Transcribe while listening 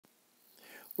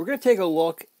We're going to take a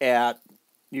look at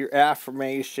your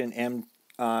affirmation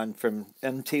from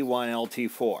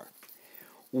MT1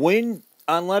 LT4.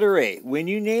 On letter A, when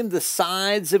you name the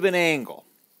sides of an angle,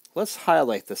 let's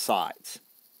highlight the sides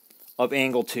of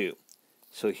angle 2.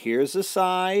 So here's the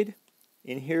side,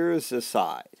 and here's the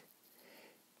side.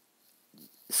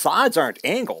 Sides aren't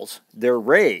angles, they're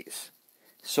rays.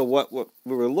 So what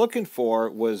we were looking for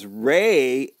was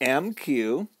ray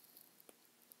MQ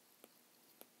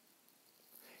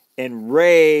and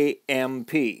ray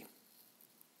MP.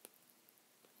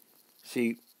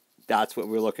 See, that's what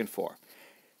we're looking for.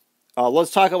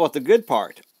 Let's talk about the good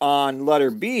part. On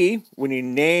letter B, when you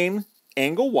name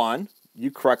angle 1, you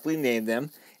correctly name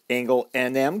them angle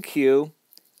NMQ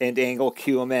and angle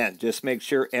QMN. Just make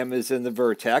sure M is in the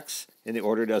vertex, and the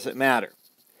order doesn't matter.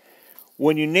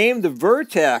 When you name the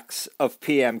vertex of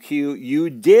PMQ, you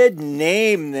did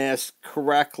name this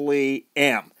correctly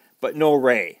M, but no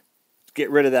ray.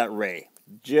 Get rid of that ray.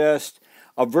 Just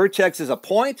a vertex is a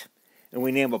point, and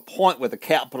we name a point with a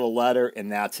capital letter,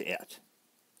 and that's it.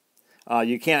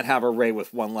 You can't have a ray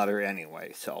with one letter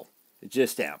anyway, so it's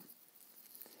just M.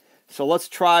 So let's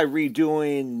try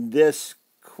redoing this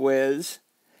quiz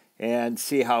and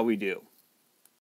see how we do.